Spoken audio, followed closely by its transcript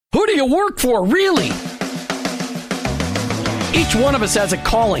Who do you work for, really? Each one of us has a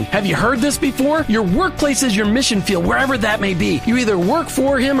calling. Have you heard this before? Your workplace is your mission field, wherever that may be. You either work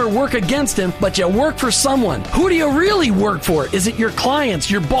for him or work against him, but you work for someone. Who do you really work for? Is it your clients,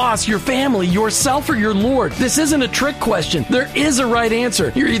 your boss, your family, yourself, or your Lord? This isn't a trick question. There is a right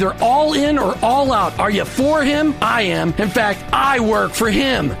answer. You're either all in or all out. Are you for him? I am. In fact, I work for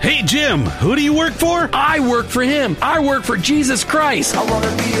him. Hey, Jim, who do you work for? I work for him. I work for Jesus Christ. I want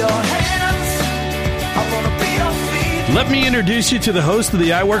to be your hands. I want to be your feet. Let me introduce you to the host of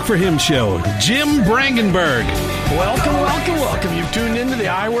the I Work For Him show, Jim Brangenberg. Welcome. You've tuned into the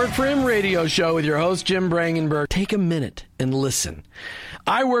I Work For Him radio show with your host, Jim Brangenberg. Take a minute and listen.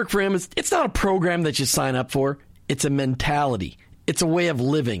 I Work For Him, it's not a program that you sign up for. It's a mentality. It's a way of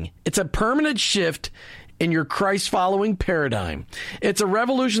living. It's a permanent shift in your Christ-following paradigm. It's a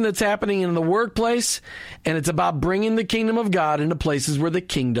revolution that's happening in the workplace, and it's about bringing the kingdom of God into places where the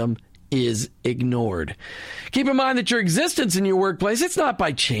kingdom is ignored. Keep in mind that your existence in your workplace, it's not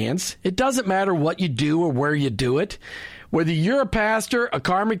by chance. It doesn't matter what you do or where you do it. Whether you're a pastor, a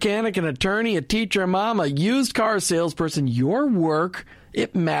car mechanic, an attorney, a teacher, a mom, a used car salesperson, your work,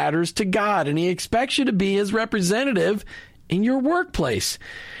 it matters to God, and He expects you to be His representative in your workplace.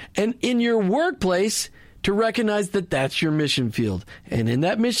 And in your workplace, to recognize that that's your mission field. And in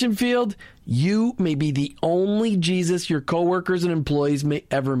that mission field, you may be the only Jesus your coworkers and employees may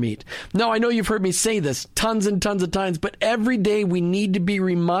ever meet. Now, I know you've heard me say this tons and tons of times, but every day we need to be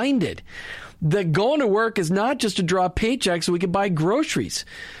reminded that going to work is not just to draw paychecks so we can buy groceries.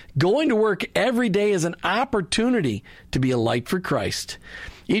 Going to work every day is an opportunity to be a light for Christ.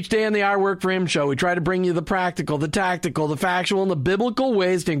 Each day on the I Work For Him show, we try to bring you the practical, the tactical, the factual, and the biblical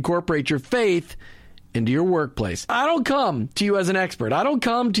ways to incorporate your faith into your workplace. I don't come to you as an expert. I don't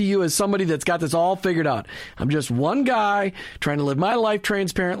come to you as somebody that's got this all figured out. I'm just one guy trying to live my life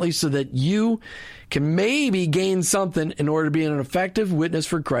transparently so that you can maybe gain something in order to be an effective witness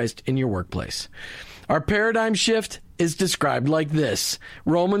for Christ in your workplace. Our paradigm shift is described like this.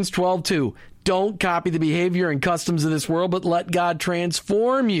 Romans 12:2. Don't copy the behavior and customs of this world, but let God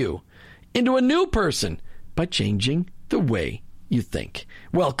transform you into a new person by changing the way you think.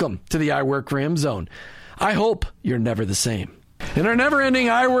 Welcome to the I Work For Him zone. I hope you're never the same. In our never-ending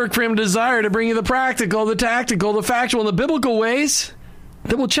I Work For Him desire to bring you the practical, the tactical, the factual, and the biblical ways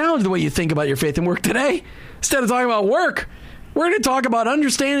that will challenge the way you think about your faith and work today. Instead of talking about work, we're going to talk about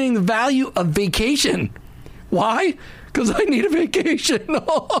understanding the value of vacation. Why? Because I need a vacation.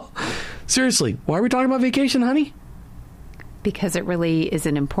 Seriously, why are we talking about vacation, honey? Because it really is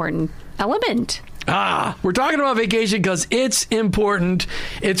an important element. We're talking about vacation because it's important.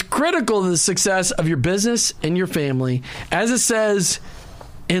 It's critical to the success of your business and your family. As it says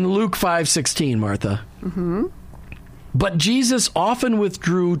in Luke 5:16, Martha. Mm-hmm. But Jesus often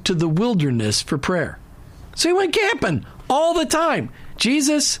withdrew to the wilderness for prayer. So he went camping all the time.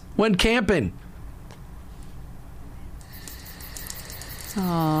 Jesus went camping.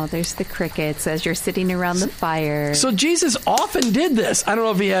 Oh, there's the crickets as you're sitting around the fire. So Jesus often did this. I don't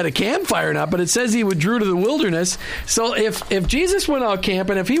know if he had a campfire or not, but it says he withdrew to the wilderness. So if Jesus went out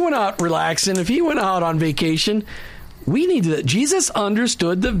camping, if he went out relaxing, if he went out on vacation, we need to. Jesus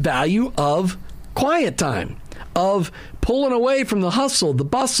understood the value of quiet time, of pulling away from the hustle, the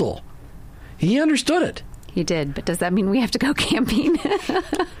bustle. He understood it. He did, but does that mean we have to go camping?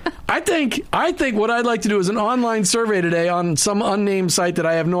 I think what I'd like to do is an online survey today on some unnamed site that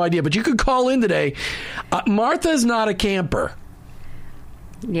I have no idea, but you could call in today. Martha's not a camper.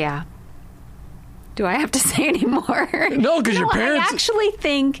 Yeah. Do I have to say any more? No, because your parents... I actually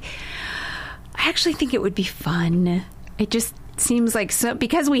think it would be fun. It just seems like so,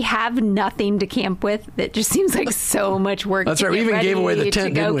 because we have nothing to camp with, it just seems like so much work. That's right. We even gave away the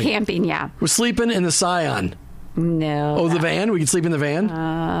tent, to go didn't we? Camping, yeah. We're sleeping in the Scion. No. Oh, the van? We can sleep in the van?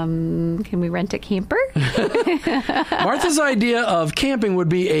 Can we rent a camper? Martha's idea of camping would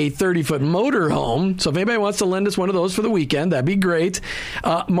be a 30-foot motor home. So if anybody wants to lend us one of those for the weekend, that'd be great.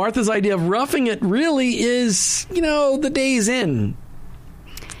 Martha's idea of roughing it really is, the Days Inn.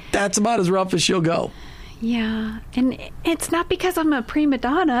 That's about as rough as she'll go. Yeah. And it's not because I'm a prima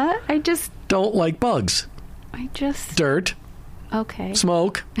donna. I just... don't like bugs. Dirt. Okay.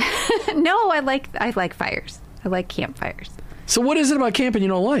 Smoke. No, I like fires. I like campfires. So what is it about camping you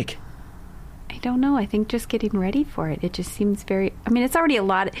don't like? I don't know. I think just getting ready for it. It just seems it's already a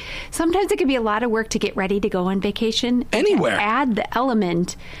lot. Sometimes it can be a lot of work to get ready to go on vacation. Anywhere. To add the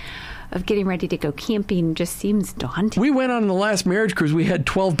element of getting ready to go camping just seems daunting. We went on the last marriage cruise. We had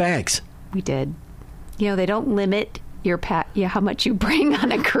 12 bags. We did. They don't limit how much you bring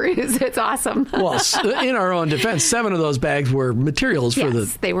on a cruise. It's awesome. Well, in our own defense, 7 of those bags were materials for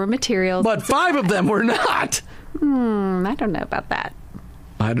Yes, they were materials. But 5 of them were not. I don't know about that.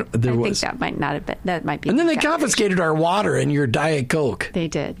 I think that might not have been. That might be. And then they confiscated our water and your Diet Coke. They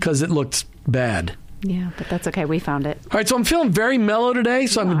did. Because it looked bad. Yeah, but that's okay. We found it. All right, so I'm feeling very mellow today.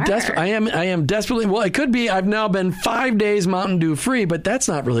 So I'm desperate. I am desperately. Well, it could be I've now been 5 days Mountain Dew free, but that's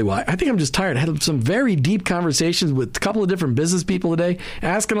not really why. I think I'm just tired. I had some very deep conversations with a couple of different business people today,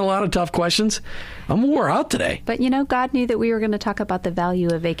 asking a lot of tough questions. I'm wore out today. But God knew that we were going to talk about the value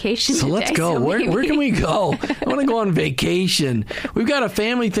of vacation. So today, let's go. So where can we go? I want to go on vacation. We've got a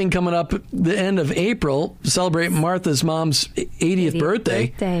family thing coming up at the end of April. Celebrate Martha's mom's 80th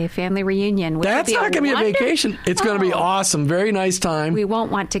birthday. Family reunion. That's not going to be a vacation. It's going to be awesome. Very nice time. We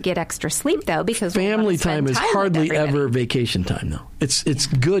won't want to get extra sleep, though, because family time is hardly ever vacation time, though. It's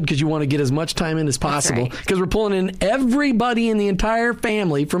good because you want to get as much time in as possible because we're pulling in everybody in the entire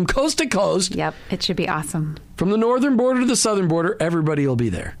family from coast to coast. Yep, it should be awesome. From the northern border to the southern border, everybody will be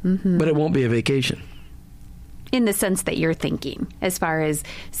there. Mm-hmm. But it won't be a vacation. In the sense that you're thinking, as far as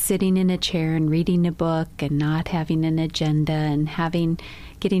sitting in a chair and reading a book and not having an agenda and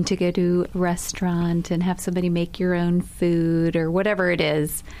getting to go to a restaurant and have somebody make your own food or whatever it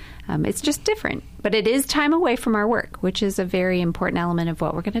is. It's just different. But it is time away from our work, which is a very important element of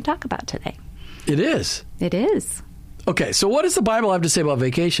what we're going to talk about today. It is. It is. Okay, so what does the Bible have to say about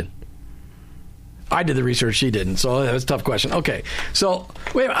vacation? I did the research, she didn't, so that was a tough question. Okay, so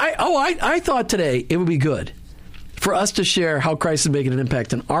wait, I thought today it would be good for us to share how Christ is making an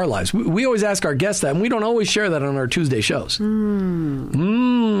impact in our lives. We always ask our guests that, and we don't always share that on our Tuesday shows.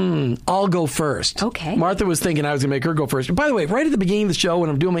 I'll go first. Okay. Martha was thinking I was going to make her go first. And by the way, right at the beginning of the show, when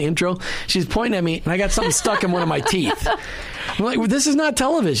I'm doing my intro, she's pointing at me, and I got something stuck in one of my teeth. I'm like, well, this is not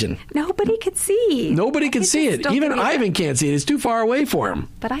television. Nobody could see. Nobody could see it. Even Ivan can't see it. It's too far away for him.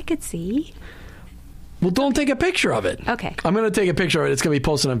 But I could see. Well, don't take a picture of it. Okay. I'm going to take a picture of it. It's going to be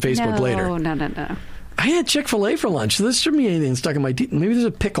posted on Facebook later. No. I had Chick-fil-A for lunch. So this shouldn't be anything stuck in my teeth. Maybe there's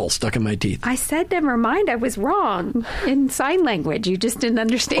a pickle stuck in my teeth. I said, never mind. I was wrong in sign language. You just didn't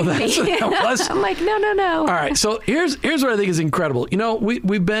understand me. That's what that was? I'm like, no. All right. So here's what I think is incredible.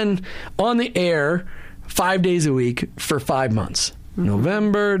 We've been on the air 5 days a week for 5 months. Mm-hmm.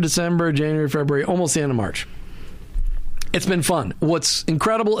 November, December, January, February, almost the end of March. It's been fun. What's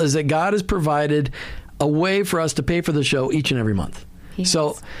incredible is that God has provided a way for us to pay for the show each and every month. Yes.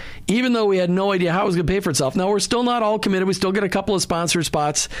 So even though we had no idea how it was going to pay for itself, now we're still not all committed. We still get a couple of sponsor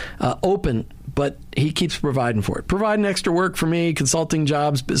spots open, but he keeps providing for it. Providing extra work for me, consulting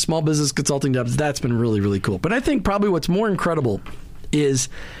jobs, small business consulting jobs. That's been really, really cool. But I think probably what's more incredible is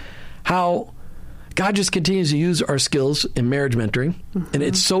how God just continues to use our skills in marriage mentoring. Mm-hmm. And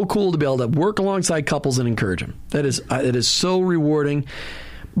it's so cool to be able to work alongside couples and encourage them. It is so rewarding.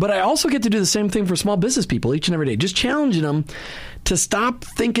 But I also get to do the same thing for small business people each and every day, just challenging them to stop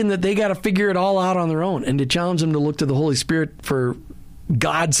thinking that they got to figure it all out on their own and to challenge them to look to the Holy Spirit for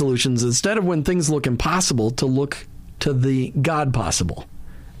God solutions instead of when things look impossible to look to the God possible.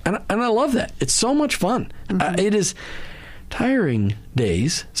 And I love that. It's so much fun. Mm-hmm. It is tiring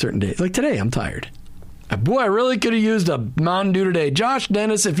days, certain days. Like today, I'm tired. Boy, I really could have used a Mountain Dew today. Josh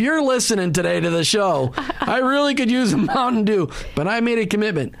Dennis, if you're listening today to the show, I really could use a Mountain Dew. But I made a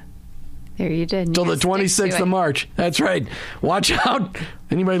commitment. There you did. Until the 26th of March. That's right. Watch out.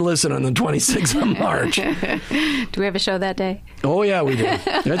 Anybody listen on the 26th of March. Do we have a show that day? Oh, yeah, we do.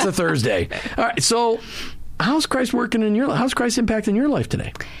 It's a Thursday. All right. So how's Christ working in your life? How's Christ impacting your life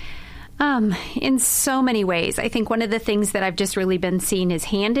today? In so many ways. I think one of the things that I've just really been seeing his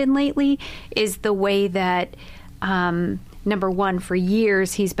hand in lately is the way that, number one, for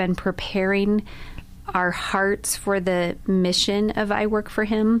years he's been preparing our hearts for the mission of I Work for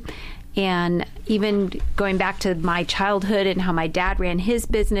Him. And even going back to my childhood and how my dad ran his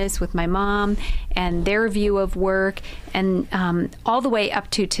business with my mom and their view of work, and all the way up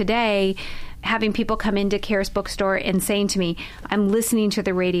to today, having people come into Karis Bookstore and saying to me, I'm listening to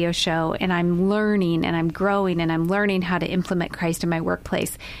the radio show and I'm learning and I'm growing and I'm learning how to implement Christ in my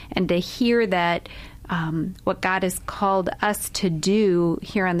workplace. And to hear that what God has called us to do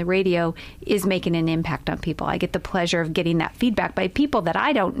here on the radio is making an impact on people. I get the pleasure of getting that feedback by people that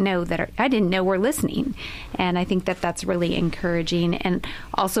I don't know I didn't know were listening. And I think that that's really encouraging. And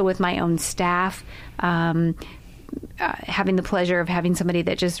also with my own staff, having the pleasure of having somebody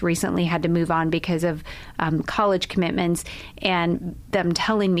that just recently had to move on because of college commitments, and them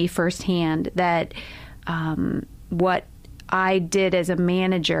telling me firsthand that what I did as a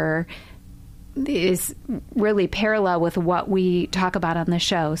manager is really parallel with what we talk about on the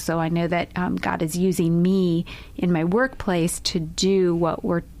show. So I know that God is using me in my workplace to do what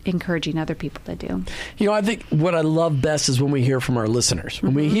we're encouraging other people to do. You know, I think what I love best is when we hear from our listeners.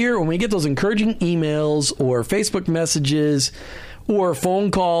 When we get those encouraging emails or Facebook messages or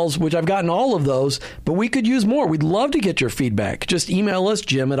phone calls, which I've gotten all of those, but we could use more. We'd love to get your feedback. Just email us,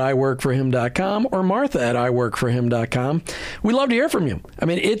 Jim@iworkforhim.com or Martha@iworkforhim.com. We love to hear from you. I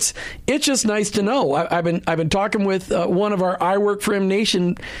mean, it's just nice to know. I've been talking with one of our I Work for Him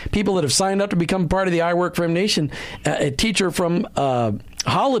Nation people that have signed up to become part of the I Work for Him Nation, a teacher from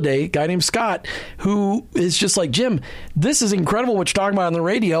Holiday, a guy named Scott, who is just like, Jim, this is incredible what you're talking about on the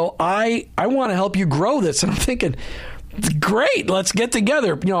radio. I want to help you grow this. And I'm thinking, great, let's get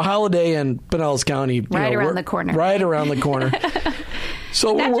together. You know, Holiday and Pinellas County. Right around the corner. Right around the corner.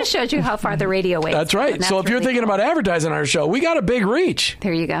 So that just shows you how far the radio waits. That's right. So if you're thinking about advertising our show, we got a big reach.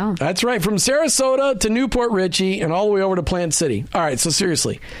 There you go. That's right. From Sarasota to Newport Richey and all the way over to Plant City. All right. So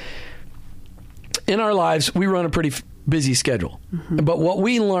seriously, in our lives, we run a pretty busy schedule. But what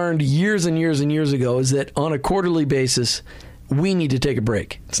we learned years and years and years ago is that on a quarterly basis, we need to take a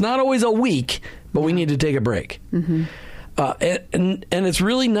break. It's not always a week, but we need to take a break. And it's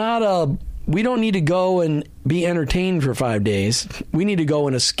really not we don't need to go and be entertained for 5 days. We need to go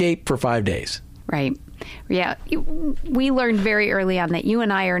and escape for 5 days. Right. Yeah. We learned very early on that you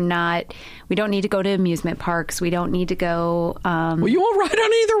and I are not, we don't need to go to amusement parks. We don't need to go. Well, you won't ride on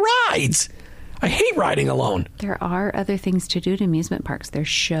any of the rides. I hate riding alone. There are other things to do at amusement parks. There's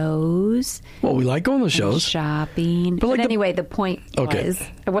shows. Well, we like going to shows. Shopping. But anyway, the point was,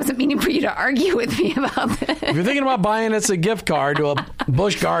 I wasn't meaning for you to argue with me about this. If you're thinking about buying us a gift card to a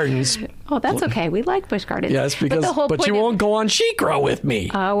Busch Gardens. Oh, that's okay. We like Busch Gardens. Yes, but you won't go on She-Cro with me.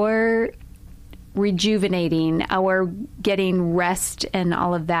 Our rejuvenating, our getting rest and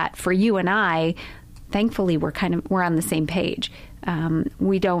all of that for you and I, thankfully we're on the same page.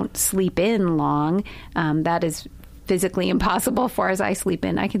 We don't sleep in long. That is physically impossible for us. I sleep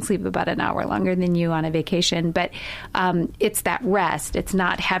in. I can sleep about an hour longer than you on a vacation. But it's that rest. It's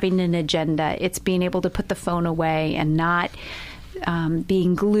not having an agenda. It's being able to put the phone away and not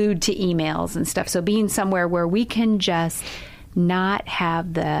being glued to emails and stuff. So being somewhere where we can just not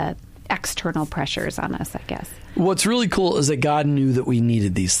have the external pressures on us, I guess. What's really cool is that God knew that we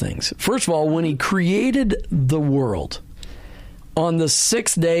needed these things. First of all, when He created the world, on the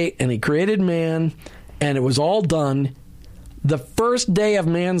sixth day, and He created man, and it was all done, the first day of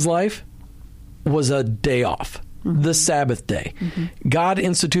man's life was a day off, the Sabbath day. God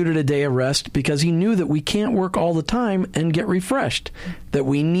instituted a day of rest because He knew that we can't work all the time and get refreshed, that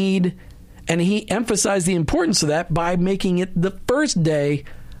we need, and He emphasized the importance of that by making it the first day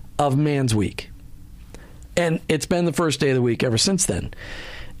of man's week. And it's been the first day of the week ever since then.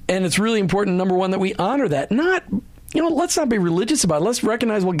 And it's really important, number one, that we honor that. Let's not be religious about it. Let's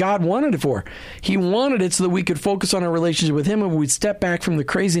recognize what God wanted it for. He wanted it so that we could focus on our relationship with Him and we'd step back from the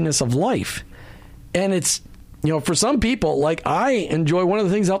craziness of life. And it's, for some people, like I enjoy, one of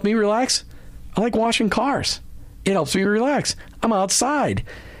the things that help me relax, I like washing cars. It helps me relax. I'm outside.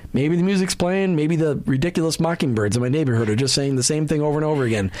 Maybe the music's playing. Maybe the ridiculous mockingbirds in my neighborhood are just saying the same thing over and over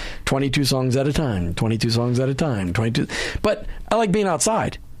again. 22 songs at a time, 22 songs at a time, 22. But I like being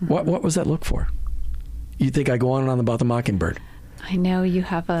outside. What was that look for? You think I go on and on about the mockingbird? I know you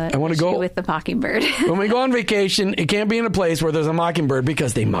have a issue with the mockingbird. When we go on vacation, it can't be in a place where there's a mockingbird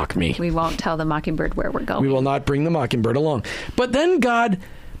because they mock me. We won't tell the mockingbird where we're going. We will not bring the mockingbird along. But then God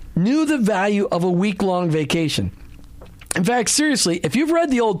knew the value of a week-long vacation. In fact, seriously, if you've read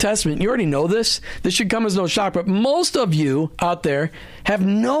the Old Testament, you already know this. This should come as no shock, but most of you out there have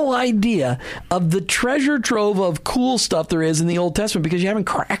no idea of the treasure trove of cool stuff there is in the Old Testament because you haven't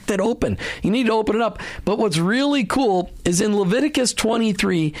cracked it open. You need to open it up. But what's really cool is in Leviticus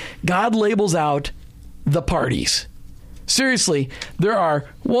 23, God labels out the parties. Seriously, there are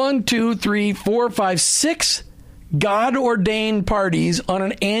 6 God-ordained parties on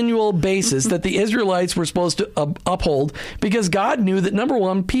an annual basis that the Israelites were supposed to uphold because God knew that, number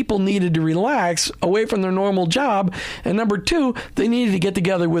one, people needed to relax away from their normal job, and number two, they needed to get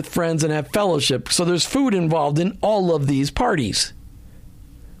together with friends and have fellowship. So there's food involved in all of these parties.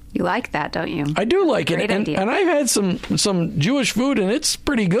 You like that, don't you? I do like Great it. idea. And I've had some Jewish food, and it's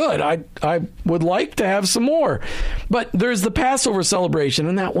pretty good. I would like to have some more. But there's the Passover celebration,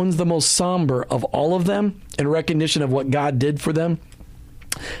 and that one's the most somber of all of them in recognition of what God did for them.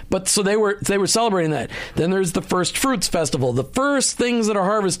 But so they were celebrating that. Then there's the First Fruits Festival, the first things that are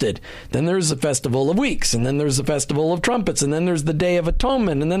harvested. Then there's the Festival of Weeks, and then there's the Festival of Trumpets, and then there's the Day of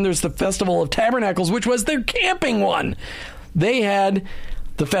Atonement, and then there's the Festival of Tabernacles, which was their camping one. They had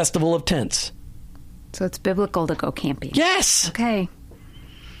the Festival of Tents. So it's biblical to go camping. Yes. Okay.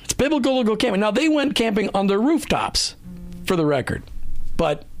 It's biblical to go camping. Now, they went camping on their rooftops, for the record.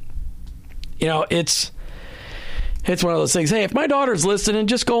 But, it's one of those things. Hey, if my daughter's listening,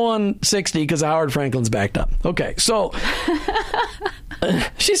 just go on 60 because Howard Franklin's backed up. Okay, so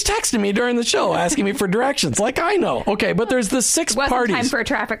she's texting me during the show asking me for directions. Like I know. Okay, but there's the 6 wasn't parties. Time for a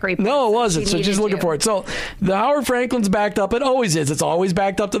traffic report. No, it wasn't. So she's looking for it. So the Howard Franklin's backed up. It always is. It's always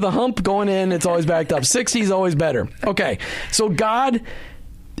backed up to the hump going in. It's always backed up. 60 is always better. Okay, so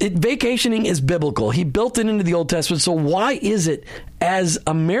vacationing is biblical. He built it into the Old Testament. So why is it as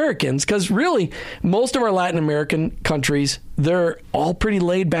Americans, because really most of our Latin American countries, they're all pretty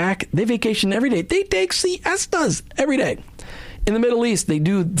laid back. They vacation every day. They take siestas every day. In the Middle East, they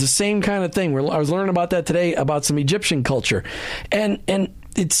do the same kind of thing. I was learning about that today, about some Egyptian culture. And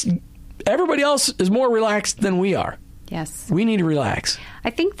it's everybody else is more relaxed than we are. Yes. We need to relax. I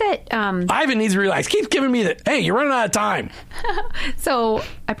think that... Ivan needs to relax. Keeps giving me hey, you're running out of time. So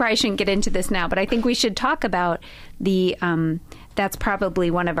I probably shouldn't get into this now, but I think we should talk about the... that's probably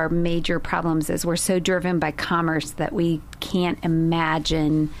one of our major problems is we're so driven by commerce that we can't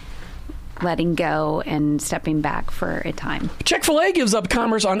imagine letting go and stepping back for a time. Chick-fil-A gives up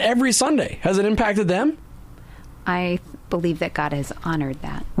commerce on every Sunday. Has it impacted them? I believe that God has honored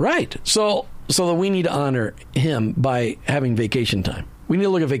that. Right. So that we need to honor him by having vacation time. We need to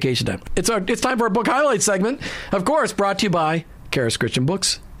look at vacation time. It's time for our book highlight segment. Of course, brought to you by Charis Christian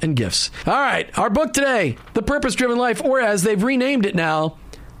Books and Gifts. All right. Our book today, The Purpose-Driven Life, or as they've renamed it now,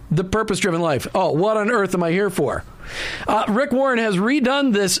 The Purpose-Driven Life. Oh, what on earth am I here for? Rick Warren has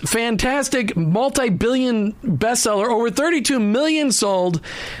redone this fantastic multi-billion bestseller, over 32 million sold.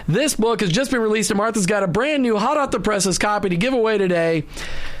 This book has just been released, and Martha's got a brand new, hot off the presses copy to give away today.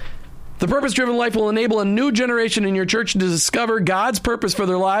 The Purpose-Driven Life will enable a new generation in your church to discover God's purpose for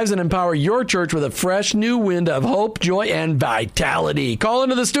their lives and empower your church with a fresh new wind of hope, joy, and vitality. Call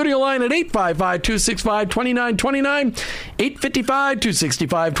into the studio line at 855-265-2929,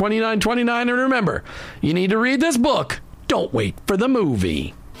 855-265-2929. And remember, you need to read this book. Don't wait for the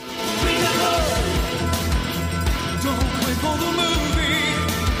movie.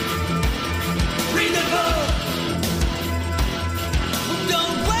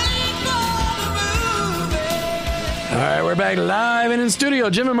 All right, we're back live and in studio.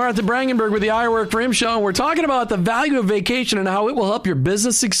 Jim and Martha Brangenberg with the I Work for Him show. And we're talking about the value of vacation and how it will help your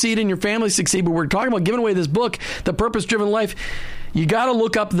business succeed and your family succeed. But we're talking about giving away this book, The Purpose-Driven Life. You got to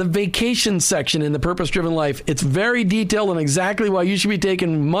look up the vacation section in The Purpose-Driven Life. It's very detailed on exactly why you should be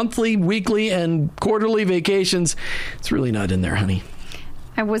taking monthly, weekly, and quarterly vacations. It's really not in there, honey.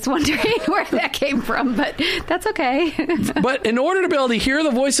 I was wondering where that came from, but that's okay. But in order to be able to hear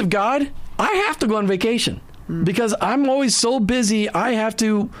the voice of God, I have to go on vacation. Because I'm always so busy, I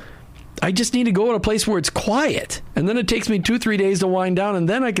just need to go to a place where it's quiet. And then it takes me 2-3 days to wind down, and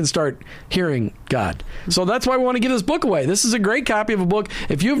then I can start hearing God. So that's why we want to give this book away. This is a great copy of a book.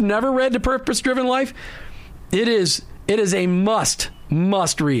 If you've never read The Purpose-Driven Life, it is a must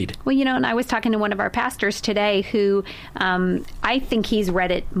read. Well, and I was talking to one of our pastors today who I think he's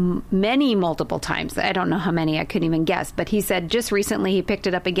read it multiple times. I don't know how many, I couldn't even guess. But he said just recently he picked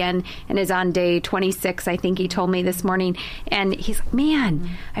it up again and is on day 26, I think he told me this morning. And he's like, man,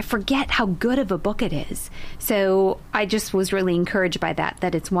 I forget how good of a book it is. So I just was really encouraged by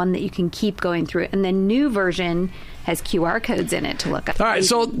that it's one that you can keep going through. And the new version has QR codes in it to look up. All right,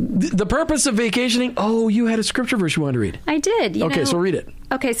 so the purpose of vacationing, you had a scripture verse you wanted to read. I did. Okay, so read it.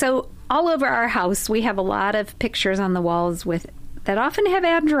 Okay, so all over our house, we have a lot of pictures on the walls that often have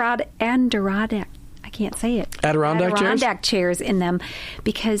Adirondack. I can't say it. Adirondack chairs in them,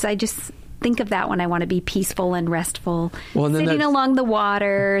 because I just think of that when I want to be peaceful and restful. Sitting along the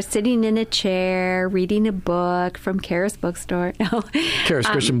water, sitting in a chair, reading a book from Charis Bookstore. No. Charis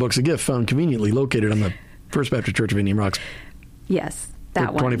Christian Books, a gift found conveniently located on the First Baptist Church of Indian Rocks. Yes.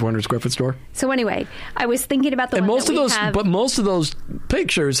 That one. 2,400 square foot store. So anyway, I was thinking about but most of those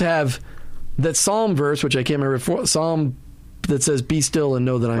pictures have that Psalm verse, which I can't remember, Psalm that says, "Be still and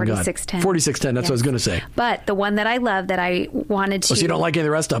know that I'm God." 46:10. That's what I was going to say. But the one that I love that I wanted to. So you don't like any of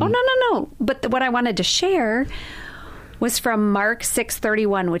the rest of them? Oh no. But what I wanted to share was from Mark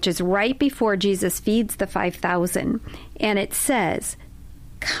 6:31, which is right before Jesus feeds the 5,000, and it says,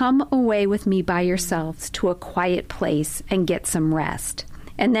 "Come away with me by yourselves to a quiet place and get some rest."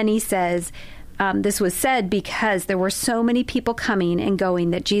 And then he says, this was said because there were so many people coming and going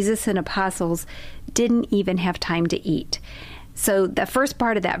that Jesus and apostles didn't even have time to eat. So the first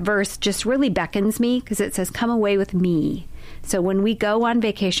part of that verse just really beckons me because it says, "Come away with me." So when we go on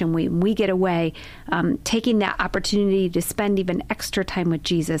vacation, we get away, taking that opportunity to spend even extra time with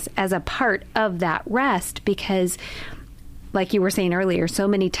Jesus as a part of that rest, because like you were saying earlier, so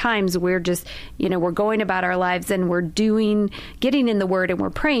many times we're just, we're going about our lives and we're getting in the Word and we're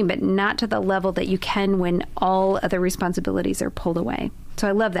praying, but not to the level that you can when all other responsibilities are pulled away. So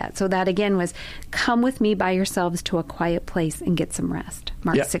I love that. So that again was, come with me by yourselves to a quiet place and get some rest.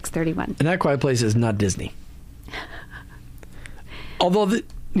 Mark 6:31. And that quiet place is not Disney. Although,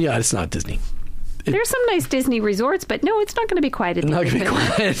 it's not Disney. There's some nice Disney resorts, but no, it's not going to be quiet at Not Disney. going to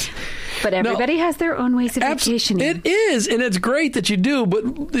be quiet. But everybody has their own ways of vacationing. It is, and it's great that you do,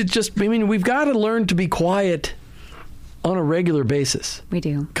 but we've got to learn to be quiet on a regular basis. We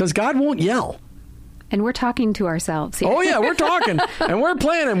do. Because God won't yell. And we're talking to ourselves here. Oh, yeah, we're talking. And we're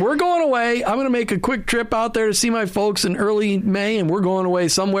planning. We're going away. I'm going to make a quick trip out there to see my folks in early May, and we're going away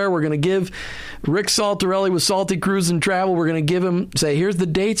somewhere. We're going to give Rick Saltarelli with Salty Cruise and Travel. We're going to give him, say, here's the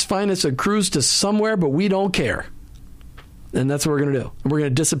dates. Find us a cruise to somewhere, but we don't care. And that's what we're going to do. And we're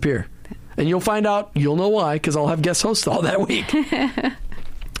going to disappear. And you'll find out, you'll know why, because I'll have guest hosts all that week.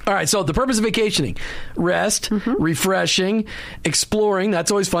 All right, so the purpose of vacationing: rest, refreshing, exploring.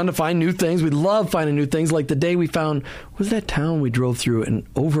 That's always fun to find new things. We love finding new things. Like the day we found, what was that town we drove through in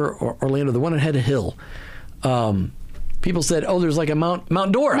over Orlando, the one that had a hill? People said, there's like a Mount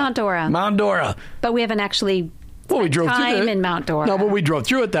Dora. Mount Dora. But we haven't actually we drove time through in Mount Dora. No, but we drove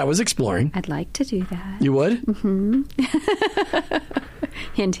through it. That was exploring. I'd like to do that. You would? Mm-hmm.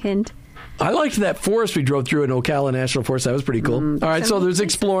 Hint, hint. I liked that forest we drove through in Ocala National Forest. That was pretty cool. All right, so there's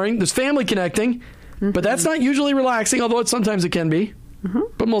exploring. There's family connecting. But that's not usually relaxing, although sometimes it can be.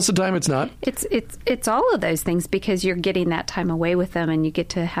 But most of the time it's not. It's all of those things, because you're getting that time away with them and you get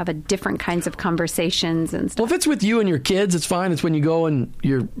to have different kinds of conversations and stuff. Well, if it's with you and your kids, it's fine. It's when you go and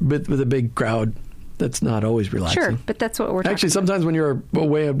you're with a big crowd. That's not always relaxing. Sure, but that's what we're talking Actually, sometimes when you're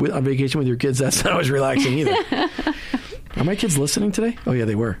away on vacation with your kids, that's not always relaxing either. Are my kids listening today? Oh, yeah,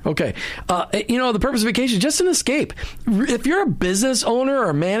 they were. Okay. The purpose of vacation is just an escape. If you're a business owner or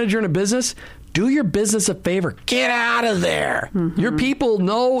a manager in a business, do your business a favor. Get out of there. Your people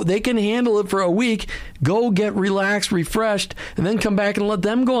know they can handle it for a week. Go get relaxed, refreshed, and then come back and let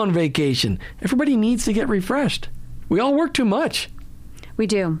them go on vacation. Everybody needs to get refreshed. We all work too much. We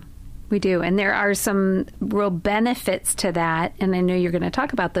do. We do. And there are some real benefits to that. And I know you're going to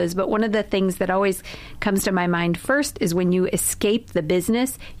talk about those. But one of the things that always comes to my mind first is when you escape the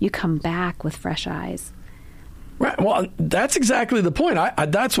business, you come back with fresh eyes. Right. Well, that's exactly the point.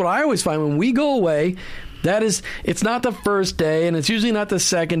 That's what I always find when we go away. It's not the first day, and it's usually not the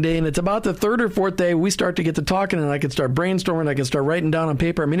second day, and it's about the third or fourth day we start to get to talking, and I can start brainstorming, I can start writing down on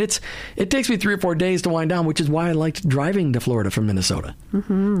paper. I mean, it takes me 3 or 4 days to wind down, which is why I liked driving to Florida from Minnesota.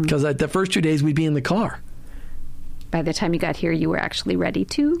 Because the first 2 days we'd be in the car. By the time you got here, you were actually ready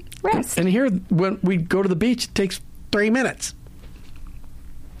to rest. And here, when we go to the beach, it takes 3 minutes.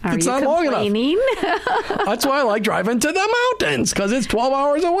 It's not long enough. That's why I like driving to the mountains, because it's 12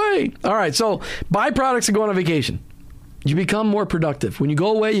 hours away. All right, so byproducts of going on vacation. You become more productive. When you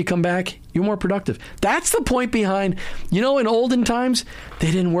go away, you come back, you're more productive. That's the point behind, in olden times,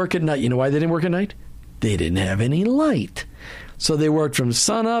 they didn't work at night. You know why they didn't work at night? They didn't have any light. So they worked from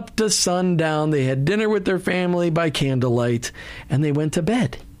sun up to sundown. They had dinner with their family by candlelight, and they went to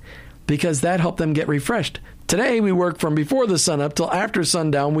bed because that helped them get refreshed. Today, we work from before the sun up till after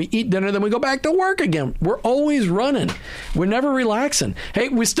sundown. We eat dinner, then we go back to work again. We're always running. We're never relaxing. Hey,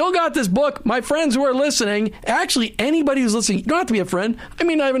 we still got this book. My friends who are listening, actually, anybody who's listening, you don't have to be a friend. I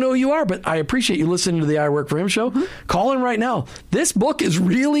mean, I don't even know who you are, but I appreciate you listening to the I Work For Him show. Call in right now. This book is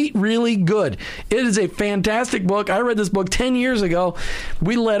really, really good. It is a fantastic book. I read this book 10 years ago.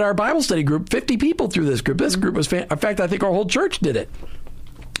 We led our Bible study group, 50 people through this group. This group was, in fact, I think our whole church did it.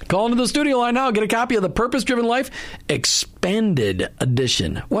 Call into the studio line now. Get a copy of The Purpose-Driven Life Expanded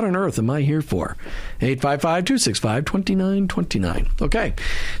Edition. What on earth am I here for? 855-265-2929. Okay.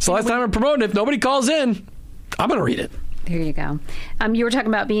 So last time I'm promoting it. If nobody calls in, I'm going to read it. There you go. You were talking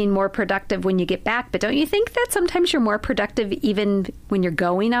about being more productive when you get back, but don't you think that sometimes you're more productive even when you're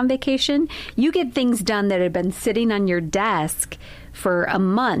going on vacation? You get things done that have been sitting on your desk for a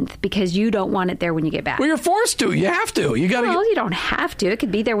month because you don't want it there when you get back. Well, you're forced to. You have to. You got to. Well, you don't have to. It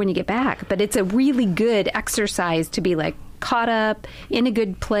could be there when you get back, but it's a really good exercise to be like caught up in a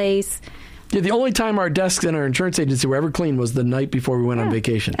good place. Yeah, the only time our desks in our insurance agency were ever clean was the night before we went on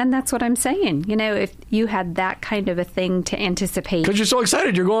vacation. And that's what I'm saying. If you had that kind of a thing to anticipate. Because you're so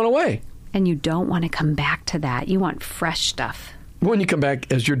excited, you're going away. And you don't want to come back to that. You want fresh stuff. When you come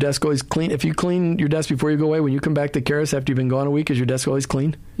back, is your desk always clean? If you clean your desk before you go away, when you come back to Karis after you've been gone a week, is your desk always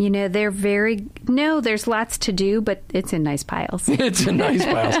clean? You know, there's lots to do, but it's in nice piles. It's in nice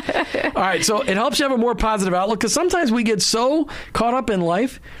piles. All right, so it helps you have a more positive outlook, because sometimes we get so caught up in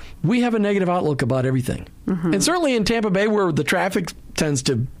life, we have a negative outlook about everything. Mm-hmm. And certainly in Tampa Bay, where the traffic tends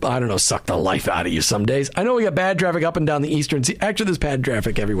to, I don't know, suck the life out of you some days. I know we got bad traffic up and down the eastern sea. Actually, there's bad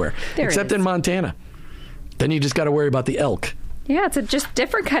traffic everywhere, except in Montana. Then you just got to worry about the elk. Yeah, it's a just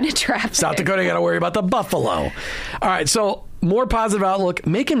different kind of traffic. South Dakota, you got to worry about the buffalo. All right, so more positive outlook,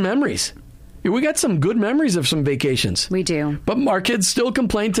 making memories. We got some good memories of some vacations. We do. But our kids still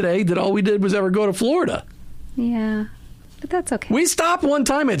complain today that all we did was ever go to Florida. Yeah, but that's okay. We stopped one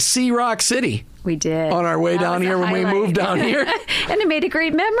time at Sea Rock City. We did. On our way down here when we moved down here. And it made a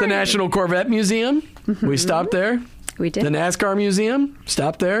great memory. The National Corvette Museum, we stopped there. We did. The NASCAR Museum,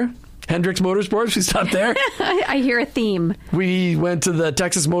 stopped there. Hendricks Motorsports, we stopped there. I hear a theme. We went to the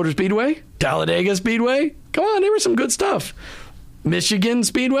Texas Motor Speedway, Talladega Speedway. Come on, there was some good stuff. Michigan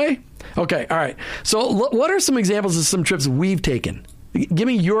Speedway. Okay, all right. So what are some examples of some trips we've taken? Give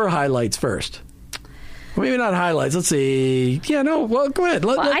me your highlights first. Well, maybe not highlights. Let's see. Yeah, no, well, go ahead.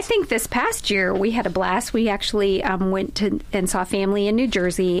 I think this past year we had a blast. We actually went to and saw family in New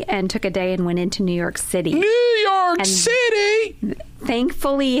Jersey and took a day and went into New York City. New York City!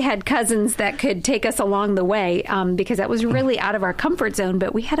 Thankfully had cousins that could take us along the way because that was really out of our comfort zone,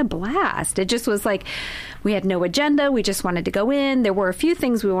 but we had a blast. It just was like we had no agenda. We just wanted to go in. There were a few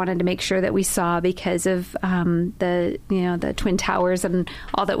things we wanted to make sure that we saw because of the Twin Towers and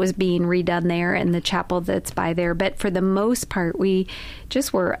all that was being redone there and the chapel that's by there. But for the most part, we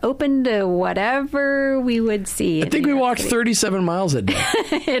just were open to whatever we would see. I think we walked 37 miles a day.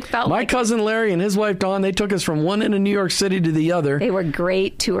 It felt My like cousin Larry and his wife Dawn, they took us from one end of New York City to the other. They were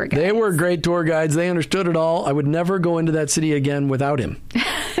great tour guides. They were great tour guides. They understood it all. I would never go into that city again without him.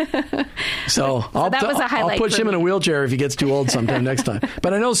 So I'll push him in a wheelchair if he gets too old sometime next time.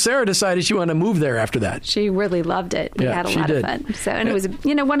 But I know Sarah decided she wanted to move there after that. She really loved it. We had a lot of fun. So, and it was,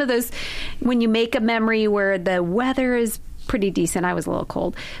 one of those, when you make a memory where the weather is pretty decent. I was a little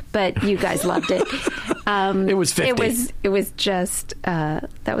cold, but you guys loved it. It was 50. It was just,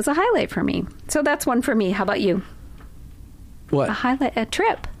 that was a highlight for me. So that's one for me. How about you? What? A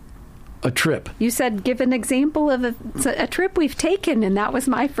trip. A trip. You said give an example of a trip we've taken, and that was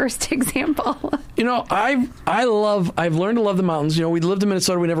my first example. I've learned to love the mountains. We lived in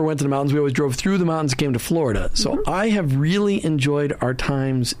Minnesota. We never went to the mountains. We always drove through the mountains and came to Florida. So I have really enjoyed our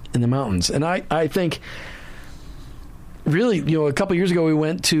times in the mountains. And I think really, a couple of years ago we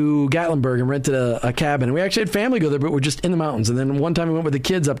went to Gatlinburg and rented a cabin. And we actually had family go there, but we're just in the mountains. And then one time we went with the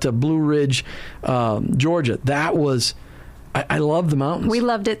kids up to Blue Ridge, Georgia. That was... I love the mountains. We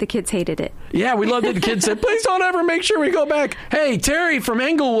loved it. The kids hated it. Yeah, we loved it. The kids said, please don't ever make sure we go back. Hey, Terry from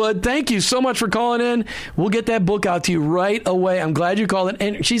Englewood, thank you so much for calling in. We'll get that book out to you right away. I'm glad you called in.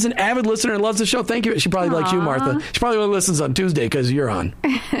 And she's an avid listener and loves the show. Thank you. She probably likes you, Martha. She probably only listens on Tuesday because you're on.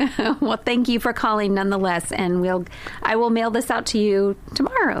 Well, thank you for calling nonetheless. And I will mail this out to you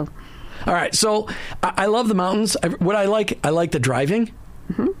tomorrow. All right. So I love the mountains. I like the driving.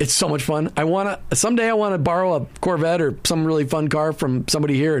 Mm-hmm. It's so much fun. Someday I want to borrow a Corvette or some really fun car from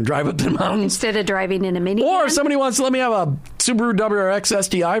somebody here and drive up to the mountains. Instead of driving in a minivan. Or if somebody wants to let me have a Subaru WRX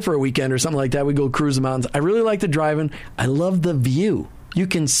STI for a weekend or something like that, we go cruise the mountains. I really like the driving. I love the view. You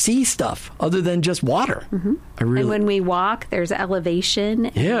can see stuff other than just water. Mm-hmm. And when we walk, there's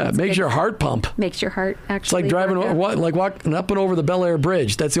elevation. Yeah, it makes your heart pump. Makes your heart actually. It's like driving, walking up and over the Bel Air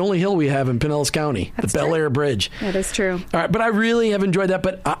Bridge. That's the only hill we have in Pinellas County, the Bel Air Bridge. That is true. All right, but I really have enjoyed that.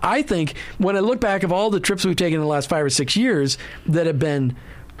 But I think when I look back of all the trips we've taken in the last 5 or 6 years that have been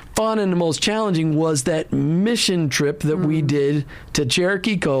fun and the most challenging was that mission trip that we did to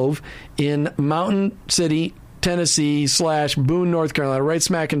Cherokee Cove in Mountain City, Tennessee / Boone, North Carolina, right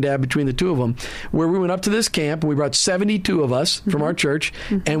smack and dab between the two of them, where we went up to this camp. We brought 72 of us from our church,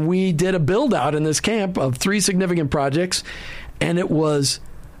 and we did a build out in this camp of 3 significant projects, and it was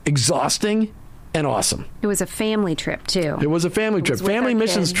exhausting and awesome. It was a family trip, too. It was a family trip, family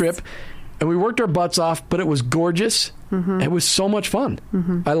missions trip, and we worked our butts off, but it was gorgeous. It was so much fun.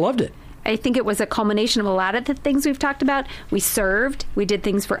 I loved it. I think it was a culmination of a lot of the things we've talked about. We served. We did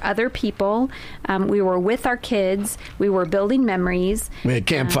things for other people. We were with our kids. We were building memories. We had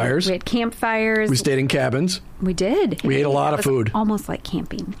campfires. We stayed in cabins. We did. We ate a lot of food. Almost like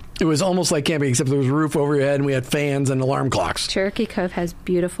camping. It was almost like camping, except there was a roof over your head, and we had fans and alarm clocks. Cherokee Cove has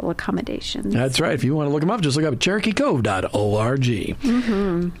beautiful accommodations. That's right. If you want to look them up, just look up CherokeeCove.org.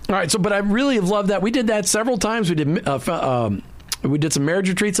 All right. But I really have loved that. We did that several times. We did some marriage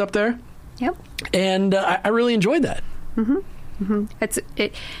retreats up there. Yep. And I really enjoyed that. It's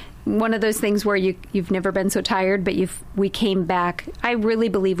one of those things where you've never been so tired, but we came back. I really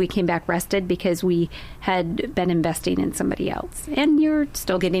believe we came back rested because we had been investing in somebody else. And you're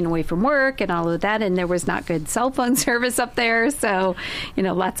still getting away from work and all of that, and there was not good cell phone service up there. So,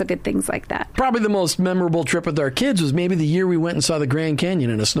 lots of good things like that. Probably the most memorable trip with our kids was maybe the year we went and saw the Grand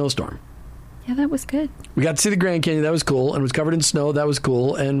Canyon in a snowstorm. Yeah, that was good. We got to see the Grand Canyon. That was cool. And it was covered in snow. That was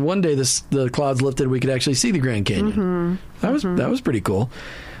cool. And one day the clouds lifted. We could actually see the Grand Canyon. That was pretty cool.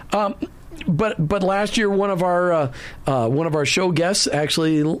 But last year, one of our show guests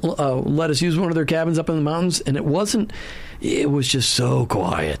actually let us use one of their cabins up in the mountains, and it was just so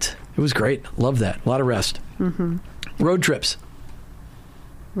quiet. It was great. Love that. A lot of rest. Road trips.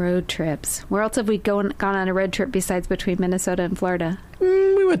 Where else have we gone on a road trip besides between Minnesota and Florida?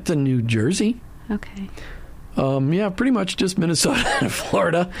 We went to New Jersey. Okay. Yeah, pretty much just Minnesota and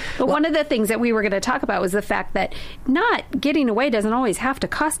Florida. But one of the things that we were going to talk about was the fact that not getting away doesn't always have to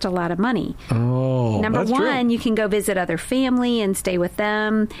cost a lot of money. Oh, Number that's one, true. you can go visit other family and stay with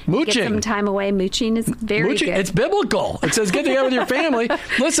them. Mooching. Get some time away. Mooching is very good. It's biblical. It says get together with your family.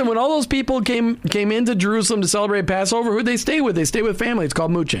 Listen, when all those people came into Jerusalem to celebrate Passover, who'd they stay with? They stay with family. It's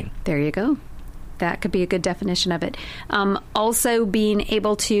called mooching. There you go. That could be a good definition of it. Also being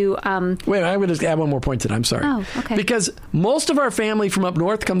able to... Wait, I'm going to add one more point to that. I'm sorry. Oh, okay. Because most of our family from up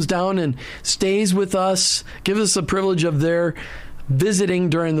north comes down and stays with us, gives us the privilege of their visiting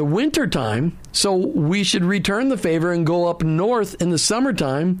during the winter time. So we should return the favor and go up north in the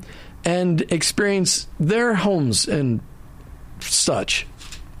summertime and experience their homes and such.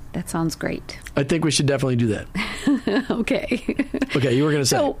 That sounds great. I think we should definitely do that. Okay. Okay, you were going to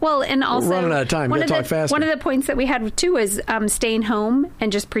say. And also... We're running out of time. We've got to talk faster. One of the points that we had, too, is staying home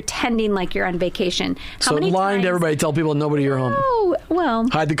and just pretending like you're on vacation. So lying to everybody, tell people nobody you're home. Oh, well...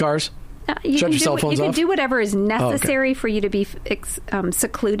 Hide the cars? Shut your cell phones off? You can do whatever is necessary for you to be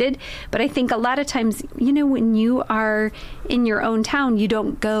secluded. But I think a lot of times, when you are in your own town, you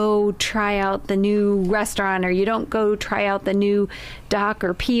don't go try out the new restaurant, or you don't go try out the new dock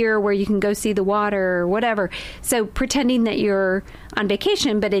or pier where you can go see the water or whatever. So pretending that you're on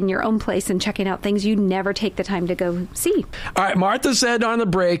vacation, but in your own place and checking out things you never take the time to go see. All right, Martha said on the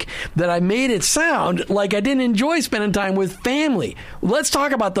break that I made it sound like I didn't enjoy spending time with family. Let's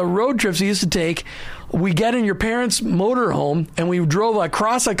talk about the road trips we used to take. We get in your parents' motorhome and we drove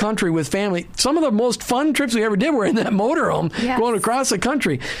across the country with family. Some of the most fun trips we ever did were in that motorhome, going across the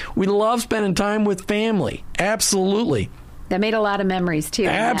country. We love spending time with family. Absolutely. That made a lot of memories, too.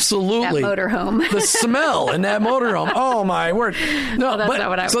 Absolutely. That motorhome. The smell in that motorhome. Oh, my word. No, that's not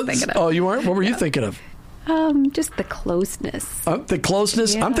what I was thinking of. Oh, you weren't? What were you thinking of? Just the closeness. The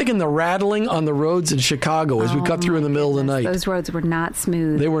closeness? Yeah. I'm thinking the rattling on the roads in Chicago as we cut through in the middle of the night. Those roads were not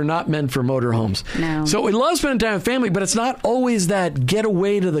smooth. They were not meant for motorhomes. No. So we love spending time with family, but it's not always that get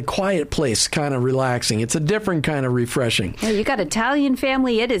away to the quiet place kind of relaxing. It's a different kind of refreshing. Yeah, you got Italian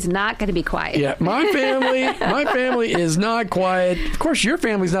family. It is not going to be quiet. Yeah, my family is not quiet. Of course, your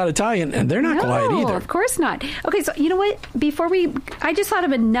family's not Italian, and they're not quiet either. No, of course not. Okay, so you know what? I just thought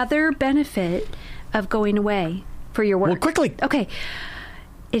of another benefit of going away for your work. Well, quickly. Okay.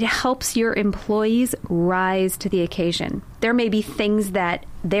 It helps your employees rise to the occasion. There may be things that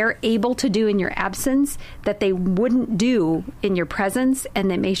they're able to do in your absence that they wouldn't do in your presence,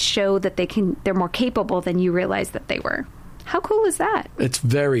 and that may show that they're more capable than you realized that they were. How cool is that? It's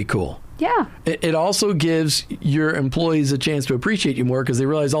very cool. Yeah. It also gives your employees a chance to appreciate you more because they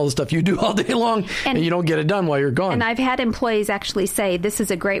realize all the stuff you do all day long and you don't get it done while you're gone. And I've had employees actually say, this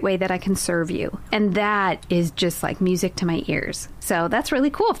is a great way that I can serve you. And that is just like music to my ears. So that's really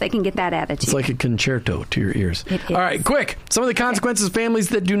cool if they can get that attitude. It's like a concerto to your ears. It is. All right, quick. Some of the consequences of families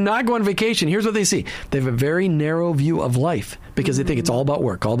that do not go on vacation. Here's what they see. They have a very narrow view of life because they think it's all about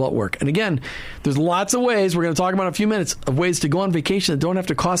work, all about work. And again, there's lots of ways, we're going to talk about in a few minutes, of ways to go on vacation that don't have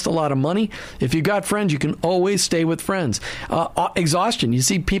to cost a lot of money. If you've got friends, you can always stay with friends. Exhaustion. You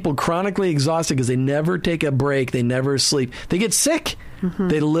see people chronically exhausted because they never take a break. They never sleep. They get sick. Mm-hmm.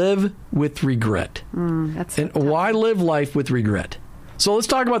 They live with regret. And why live life with regret? So let's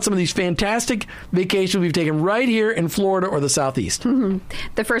talk about some of these fantastic vacations we've taken right here in Florida or the Southeast. Mm-hmm.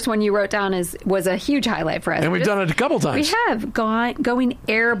 The first one you wrote down was a huge highlight for us. And we've done it a couple times. We have going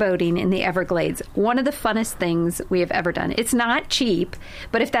airboating in the Everglades. One of the funnest things we have ever done. It's not cheap,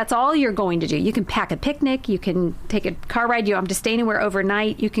 but if that's all you're going to do, you can pack a picnic, you can take a car ride, you don't have to stay anywhere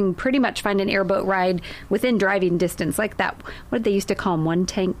overnight. You can pretty much find an airboat ride within driving distance, like that. What did they used to call them?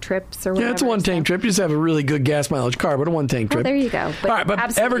 One-tank trips or whatever? Yeah, it's a one-tank trip. You just have a really good gas mileage car, but a one-tank trip. Well, there you go. All right,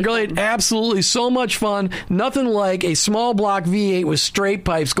 but Everglades, absolutely so much fun. Nothing like a small block V8 with straight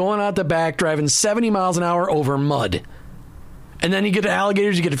pipes going out the back, driving 70 miles an hour over mud. And then you get to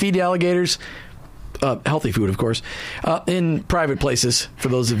alligators. You get to feed the alligators. Healthy food, of course, in private places, for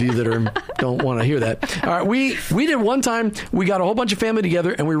those of you that don't want to hear that. All right, we did one time, we got a whole bunch of family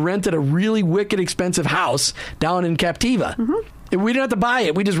together, and we rented a really wicked expensive house down in Captiva. And we didn't have to buy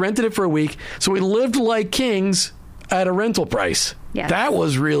it. We just rented it for a week. So we lived like kings at a rental price. Yes. That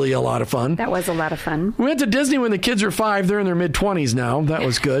was really a lot of fun. That was a lot of fun. We went to Disney when the kids were 5. They're in their mid-20s now. That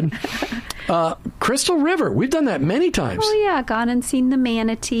was good. Crystal River. We've done that many times. Oh, yeah. Gone and seen the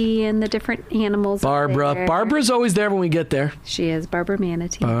manatee and the different animals. Barbara. There. Barbara's always there when we get there. She is Barbara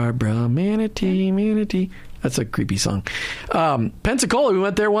Manatee. Barbara Manatee, Manatee. That's a creepy song. Pensacola, we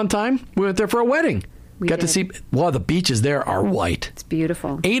went there one time. We went there for a wedding. Got to see, the beaches there are white. It's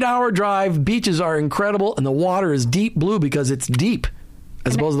beautiful. 8-hour drive. Beaches are incredible, and the water is deep blue because it's deep,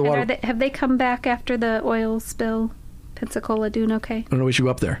 as opposed to the water. Have they come back after the oil spill? Pensacola doing okay? I don't know. We should go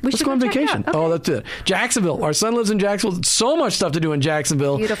up there. Let's go on check vacation. out. Okay. Oh, that's it. Jacksonville. Our son lives in Jacksonville. So much stuff to do in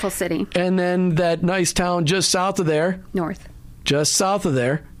Jacksonville. Beautiful city. And then that nice town just south of there. North. Just south of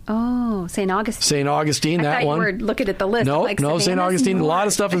there. Oh, St. Augustine. St. Augustine, that one. You were looking at the list. No, like St. Augustine. North. A lot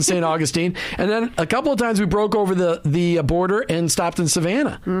of stuff in St. Augustine. And then a couple of times we broke over the border and stopped in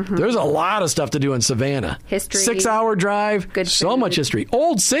Savannah. There's a lot of stuff to do in Savannah. History. 6-hour drive. Good so food. much history.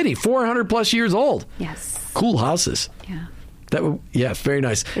 Old city, 400 plus years old. Yes. Cool houses. Yeah. Very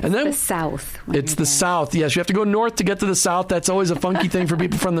nice. It's and then the South. It's the South. Yes, you have to go north to get to the South. That's always a funky thing for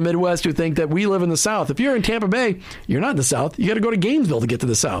people from the Midwest who think that we live in the South. If you're in Tampa Bay, you're not in the South. You got to go to Gainesville to get to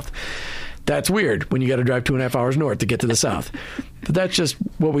the South. That's weird when you got to drive 2.5 hours north to get to the South. But that's just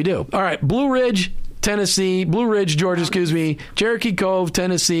what we do. All right, Blue Ridge, Georgia, Cherokee Cove,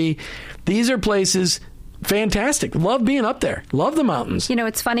 Tennessee. These are places. Fantastic. Love being up there. Love the mountains. You know,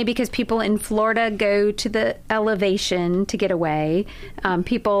 it's funny because people in Florida go to the elevation to get away.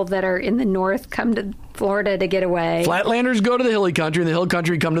 People that are in the north come to Florida to get away. Flatlanders go to the hilly country, and the hill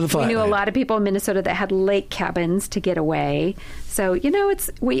country come to the flatland. We knew a lot of people in Minnesota that had lake cabins to get away. So, you know,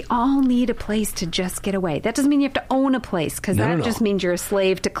 we all need a place to just get away. That doesn't mean you have to own a place, because that just means you're a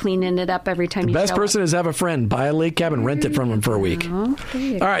slave to cleaning it up every time you show up. The best person is have a friend, buy a lake cabin, rent it from them for a week. All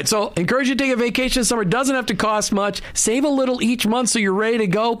right, so encourage you to take a vacation this summer. It doesn't have to cost much. Save a little each month so you're ready to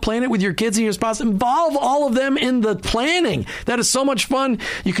go. Plan it with your kids and your spouse. Involve all of them in the planning. That is so much fun.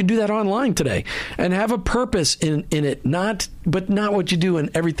 You can do that online today and have a purpose in it. Not what you do and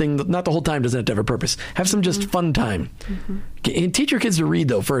everything. Not the whole time doesn't have to have a purpose. Have some just fun time. And teach your kids to read,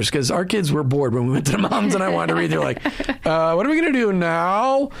 though, first, because our kids were bored when we went to the mountains and I wanted to read. They're like, what are we going to do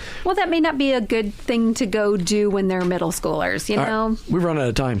now? Well, that may not be a good thing to go do when they're middle schoolers, you know? Right, we've run out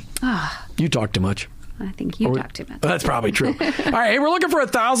of time. You talk too much. I think you talk too much. That's probably true. All right, hey, we're looking for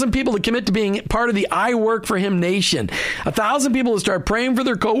 1,000 people to commit to being part of the I Work for Him Nation. 1,000 people to start praying for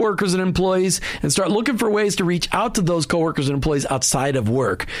their coworkers and employees and start looking for ways to reach out to those coworkers and employees outside of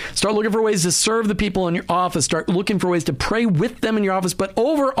work. Start looking for ways to serve the people in your office. Start looking for ways to pray with them in your office. But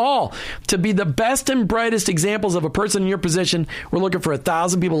overall, to be the best and brightest examples of a person in your position, we're looking for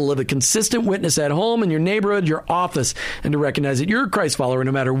 1,000 people to live a consistent witness at home, in your neighborhood, your office, and to recognize that you're a Christ follower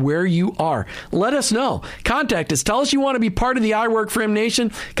no matter where you are. Let us know. Contact us. Tell us you want to be part of the I Work for Him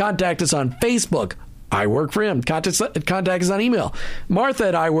Nation. Contact us on Facebook. I Work for Him. Contact us on email.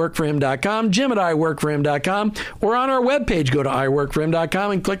 Martha@iworkforhim.com. Jim@iworkforhim.com. Or on our webpage, go to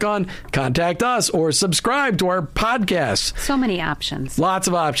iworkforhim.com and click on Contact Us or subscribe to our podcast. So many options. Lots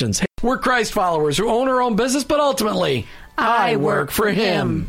of options. We're Christ followers who own our own business, but ultimately, I work for Him.